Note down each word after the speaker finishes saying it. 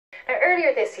Now,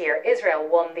 earlier this year, Israel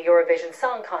won the Eurovision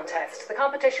Song Contest. The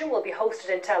competition will be hosted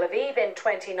in Tel Aviv in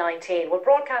 2019. Well,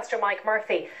 broadcaster Mike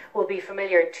Murphy will be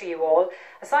familiar to you all.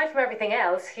 Aside from everything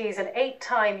else, he's an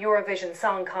 8-time Eurovision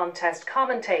Song Contest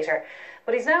commentator.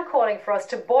 But he's now calling for us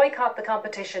to boycott the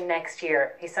competition next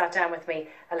year. He sat down with me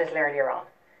a little earlier on.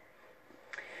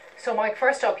 So, Mike,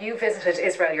 first up, you visited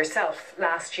Israel yourself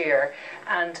last year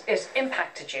and it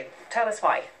impacted you. Tell us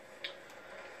why.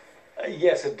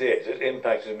 Yes, it did. It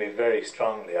impacted me very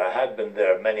strongly. I had been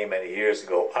there many, many years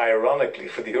ago, ironically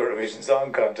for the Eurovision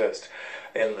Song Contest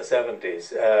in the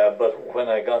 70s. But when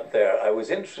I got there, I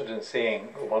was interested in seeing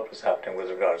what was happening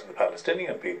with regard to the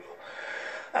Palestinian people.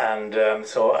 And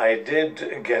so I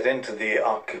did get into the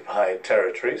occupied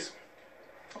territories,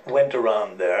 went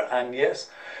around there, and yes,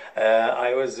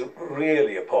 I was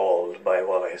really appalled by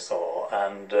what I saw.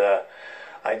 And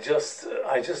I just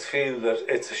feel that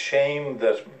it's a shame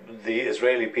that the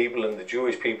Israeli people and the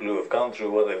Jewish people who have gone through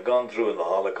what they've gone through in the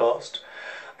Holocaust,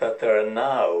 that they're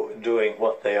now doing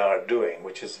what they are doing,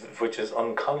 which is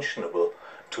unconscionable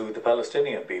to the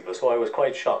Palestinian people. So I was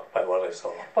quite shocked by what I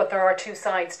saw. But there are two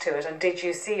sides to it, and did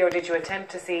you see or did you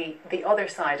attempt to see the other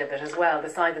side of it as well, the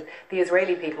side that the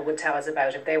Israeli people would tell us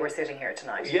about if they were sitting here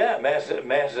tonight? Yeah, met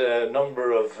a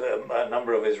number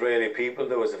of Israeli people.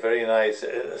 There was a very nice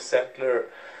settler,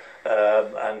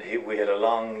 and we had a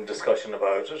long discussion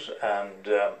about it,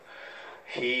 and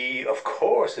he, of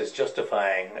course, is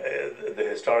justifying the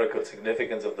historical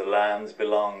significance of the lands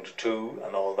belonged to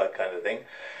and all that kind of thing.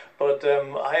 But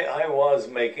I was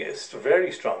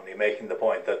very strongly making the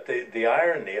point that the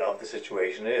irony of the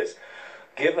situation is,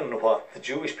 given what the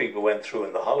Jewish people went through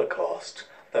in the Holocaust,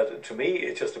 that to me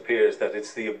it just appears that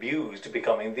it's the abused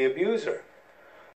becoming the abuser.